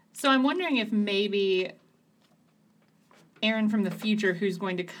 So I'm wondering if maybe Erin from the future, who's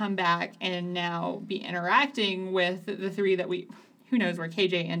going to come back and now be interacting with the 3 that who knows where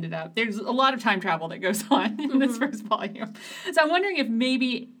KJ ended up. There's a lot of time travel that goes on in this first volume. So I'm wondering if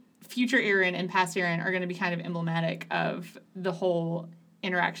maybe future Erin and past Erin are going to be kind of emblematic of the whole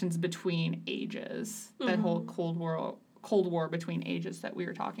interactions between ages, that whole Cold War between ages that we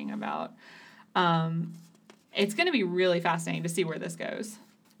were talking about. It's going to be really fascinating to see where this goes.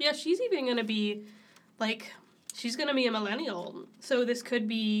 Yeah, she's even going to be, like, she's going to be a millennial. So this could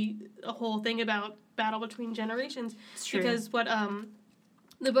be a whole thing about battle between generations. It's true. Because what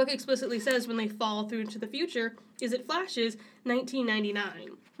the book explicitly says when they fall through into the future is it flashes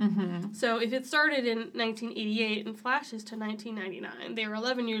 1999. So if it started in 1988 and flashes to 1999, they were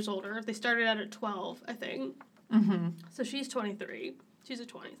 11 years older. They started out at 12, I think. So she's 23. She's a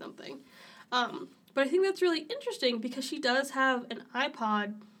 20-something. But I think that's really interesting because she does have an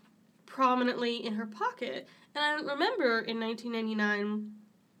iPod prominently in her pocket. And I don't remember in 1999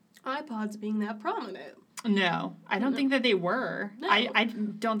 iPods being that prominent. No, I don't think that they were. No. I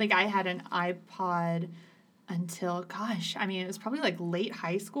don't think I had an iPod until, gosh, I mean, it was probably like late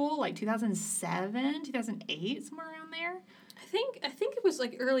high school, like 2007, 2008, somewhere around there. I think it was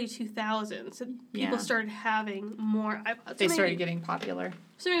like early 2000s. So people started having more iPods. They started getting popular.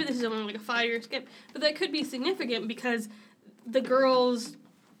 So maybe this is only like a 5-year skip. But that could be significant because the girls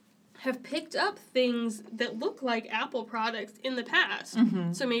have picked up things that look like Apple products in the past.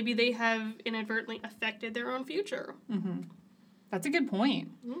 So maybe they have inadvertently affected their own future. That's a good point.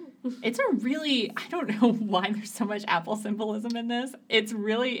 It's a really, I don't know why there's so much Apple symbolism in this. It's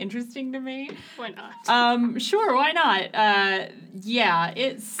really interesting to me. Why not? Sure, why not? Yeah,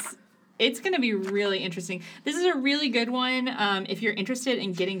 it's going to be really interesting. This is a really good one if you're interested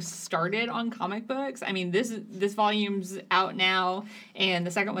in getting started on comic books. I mean, this volume's out now, and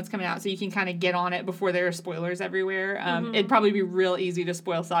the second one's coming out, so you can kind of get on it before there are spoilers everywhere. It'd probably be real easy to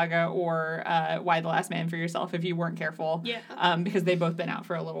spoil Saga or Y the Last Man for yourself if you weren't careful. Because they've both been out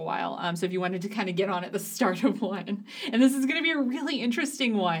for a little while. So if you wanted to kind of get on at the start of one. And this is going to be a really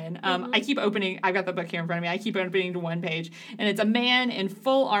interesting one. I've got the book here in front of me. I keep opening to one page, and it's a man in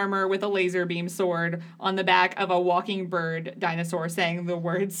full armor with a laser beam sword on the back of a walking bird dinosaur saying the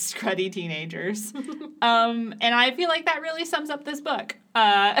words "scruddy teenagers." And I feel like that really sums up this book.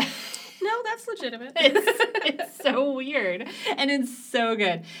 No, that's legitimate. It's so weird. And it's so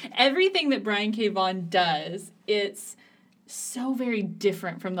good. Everything that Brian K. Vaughan does, it's so very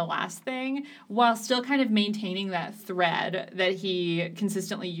different from the last thing, while still kind of maintaining that thread that he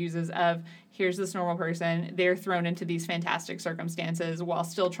consistently uses of, here's this normal person, they're thrown into these fantastic circumstances while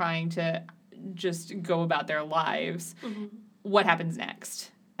still trying to just go about their lives. Mm-hmm. What happens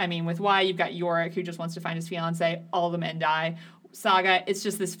next? I mean, with Y, you've got Yorick, who just wants to find his fiancé. All the men die. Saga, it's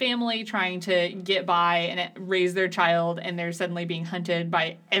just this family trying to get by and raise their child, and they're suddenly being hunted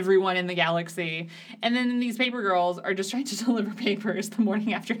by everyone in the galaxy. And then these paper girls are just trying to deliver papers the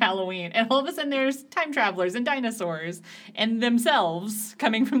morning after Halloween, and all of a sudden there's time travelers and dinosaurs and themselves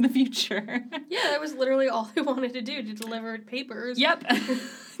coming from the future. Yeah, that was literally all they wanted to do, to deliver papers. Yep.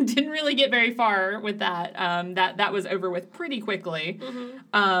 Didn't really get very far with that. That was over with pretty quickly.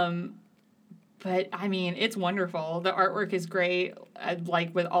 Mm-hmm. But, I mean, it's wonderful. The artwork is great.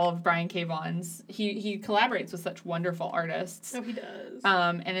 Like, with all of Brian K. Vaughan's, he collaborates with such wonderful artists. Oh, he does.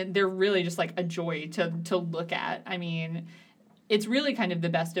 And they're really just, like, a joy to look at. I mean, it's really kind of the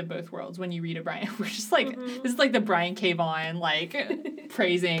best of both worlds when you read a Brian. We're just, like, this is, like, the Brian K. Vaughan, like,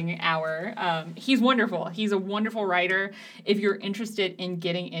 praising hour. He's wonderful. He's a wonderful writer. If you're interested in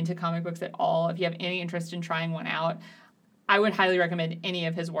getting into comic books at all, if you have any interest in trying one out, I would highly recommend any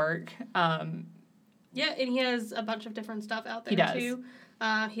of his work. Yeah, and he has a bunch of different stuff out there, he does. too.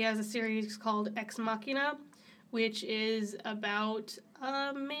 He has a series called Ex Machina, which is about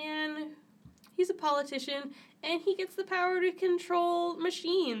a man. He's a politician, and he gets the power to control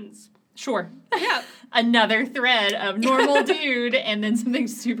machines. Sure. Yeah. Another thread of normal dude, and then something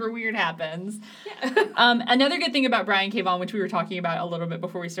super weird happens. Yeah. Another good thing about Brian K. Vaughan, which we were talking about a little bit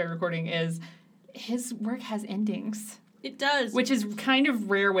before we started recording, is his work has endings. It does. Which is kind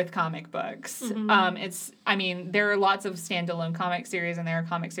of rare with comic books. Mm-hmm. There are lots of standalone comic series, and there are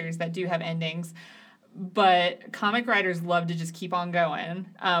comic series that do have endings. But comic writers love to just keep on going,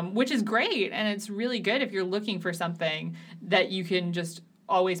 which is great. And it's really good if you're looking for something that you can just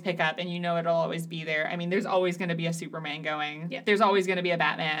always pick up and you know it'll always be there. I mean, there's always going to be a Superman going. Yeah. There's always going to be a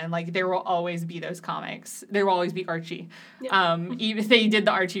Batman. Like, there will always be those comics. There will always be Archie. Yeah. Even if they did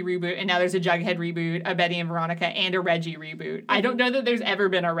the Archie reboot, and now there's a Jughead reboot, a Betty and Veronica, and a Reggie reboot. Mm-hmm. I don't know that there's ever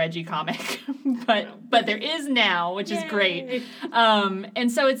been a Reggie comic, but there is now, which is great.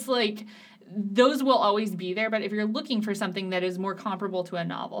 And so it's like, those will always be there, but if you're looking for something that is more comparable to a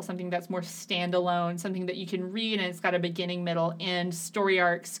novel, something that's more standalone, something that you can read and it's got a beginning, middle, end, story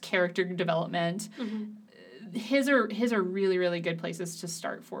arcs, character development, his are really, really good places to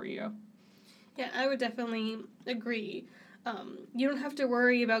start for you. Yeah, I would definitely agree. You don't have to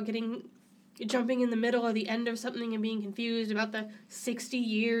worry about jumping in the middle or the end of something and being confused about the 60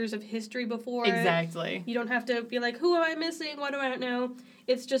 years of history before Exactly. You don't have to be like, who am I missing? What do I not know?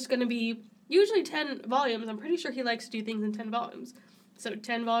 It's just going to be usually 10 volumes. I'm pretty sure he likes to do things in 10 volumes. So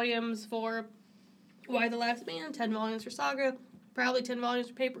 10 volumes for Y the Last Man, 10 volumes for Saga, probably 10 volumes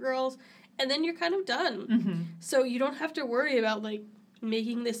for Paper Girls, and then you're kind of done. Mm-hmm. So you don't have to worry about, like,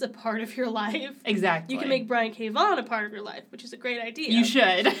 making this a part of your life. Exactly. You can make Brian K. Vaughan a part of your life, which is a great idea. You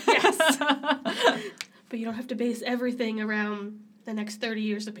should. Yes. But you don't have to base everything around the next 30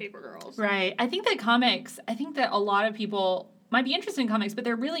 years of Paper Girls. Right. I think that a lot of people might be interested in comics, but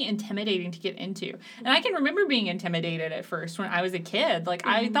they're really intimidating to get into. And I can remember being intimidated at first when I was a kid. Like,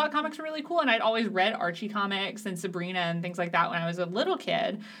 I thought comics were really cool, and I'd always read Archie comics and Sabrina and things like that when I was a little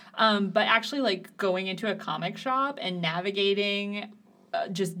kid. But actually, like, going into a comic shop and navigating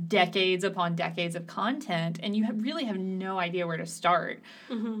just decades upon decades of content, and you really have no idea where to start.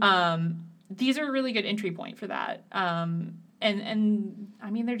 Mm-hmm. These are a really good entry point for that. And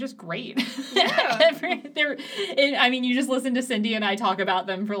I mean, they're just great. Yeah. You just listen to Cindy and I talk about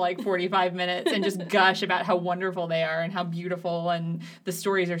them for like 45 minutes and just gush about how wonderful they are and how beautiful, and the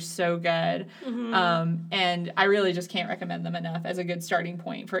stories are so good. Mm-hmm. And I really just can't recommend them enough as a good starting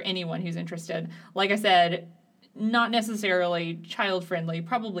point for anyone who's interested. Like I said, not necessarily child-friendly,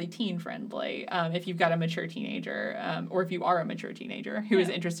 probably teen-friendly, if you've got a mature teenager, or if you are a mature teenager who is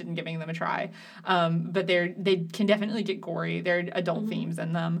interested in giving them a try. But they can definitely get gory. There are adult themes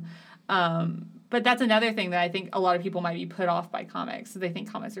in them. But that's another thing that I think a lot of people might be put off by comics. They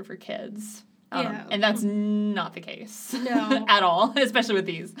think comics are for kids. And that's not the case. No. At all, especially with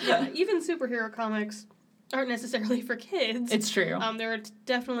these. Yeah, even superhero comics aren't necessarily for kids. It's true. There are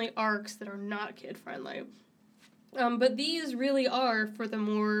definitely arcs that are not kid-friendly. But these really are for the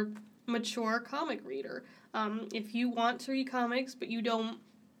more mature comic reader. If you want to read comics, but you don't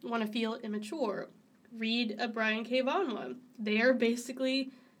want to feel immature, read a Brian K. Vaughan one. They are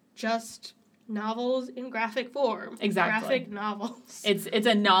basically just novels in graphic form. Exactly. Graphic novels. It's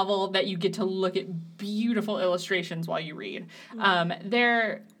a novel that you get to look at beautiful illustrations while you read.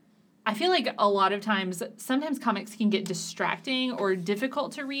 I feel like a lot of times, sometimes comics can get distracting or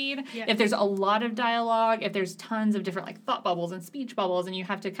difficult to read Yes. if there's a lot of dialogue, if there's tons of different like thought bubbles and speech bubbles, and you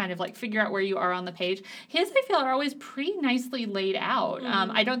have to kind of like figure out where you are on the page. His, I feel, are always pretty nicely laid out.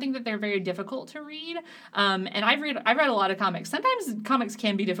 I don't think that they're very difficult to read. And I've read a lot of comics. Sometimes comics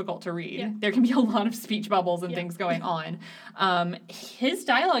can be difficult to read. Yeah. There can be a lot of speech bubbles and things going on. His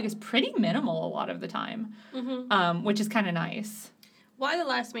dialogue is pretty minimal a lot of the time, which is kind of nice. Why the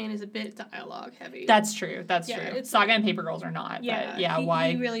Last Man is a bit dialogue heavy. That's true. That's Yeah, true. it's Saga and Paper Girls are not. Yeah, But yeah, he, why?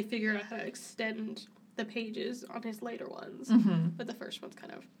 He really figured out how to extend the pages on his later ones. But the first one's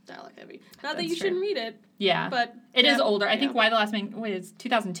kind of dialogue heavy. Not that That's you true. shouldn't read it, Yeah. but It is yeah, older. I yeah. think Why the Last Man is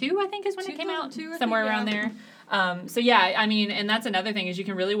 2002, I think, is when it came out. 2002, I Somewhere think, around yeah. there. So yeah, I mean, and that's another thing is you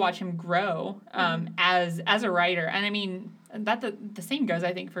can really watch him grow as a writer. And I mean, that the same goes,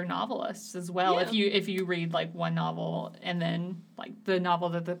 I think, for novelists as well. Yeah. If you read like one novel and then like the novel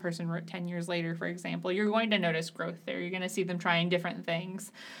that the person wrote 10 years later, for example, you're going to notice growth there. You're going to see them trying different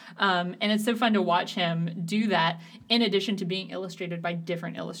things. And it's so fun to watch him do that in addition to being illustrated by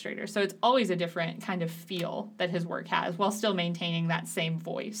different illustrators. So it's always a different kind of feel that his work has while still maintaining that same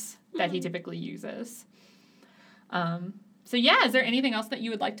voice that he typically uses. So yeah, is there anything else that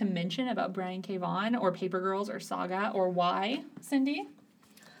you would like to mention about Brian K. Vaughan or Paper Girls or Saga or why, Cindy?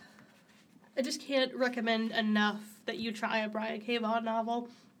 I just can't recommend enough that you try a Brian K. Vaughan novel.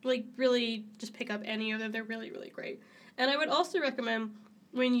 Like, really, just pick up any of them. They're really, really great. And I would also recommend,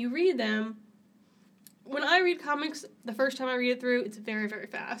 when you read them, when I read comics, the first time I read it through, it's very, very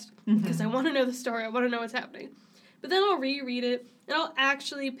fast. Because I want to know the story. I want to know what's happening. But then I'll reread it, and I'll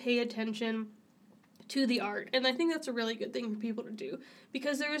actually pay attention to the art. And I think that's a really good thing for people to do.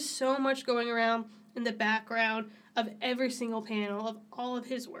 Because there is so much going around in the background of every single panel of all of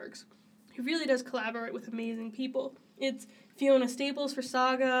his works. He really does collaborate with amazing people. It's Fiona Staples for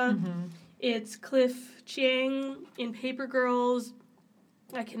Saga. It's Cliff Chiang in Paper Girls.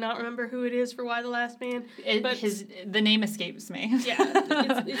 I cannot remember who it is for Why the Last Man. The name escapes me. Yeah,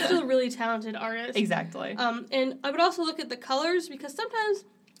 it's still a really talented artist. Exactly. And I would also look at the colors, because sometimes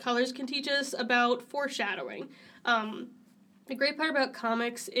colors can teach us about foreshadowing. The great part about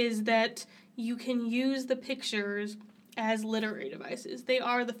comics is that you can use the pictures as literary devices. They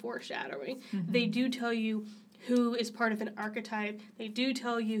are the foreshadowing. They do tell you who is part of an archetype. They do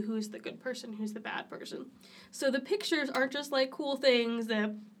tell you who's the good person, who's the bad person. So the pictures aren't just like cool things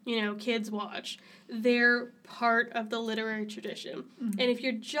that, kids watch. They're part of the literary tradition. And if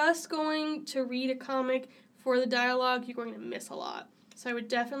you're just going to read a comic for the dialogue, you're going to miss a lot. So I would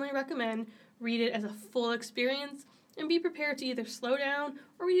definitely recommend read it as a full experience and be prepared to either slow down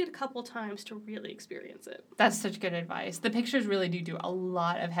or read it a couple times to really experience it. That's such good advice. The pictures really do a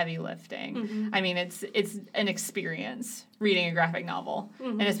lot of heavy lifting. I mean, it's an experience reading a graphic novel,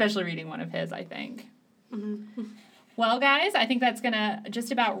 and especially reading one of his, I think. Well, guys, I think that's going to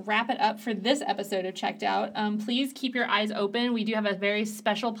just about wrap it up for this episode of Checked Out. Please keep your eyes open. We do have a very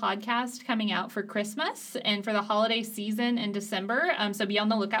special podcast coming out for Christmas and for the holiday season in December, so be on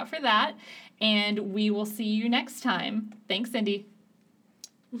the lookout for that. And we will see you next time. Thanks, Cindy.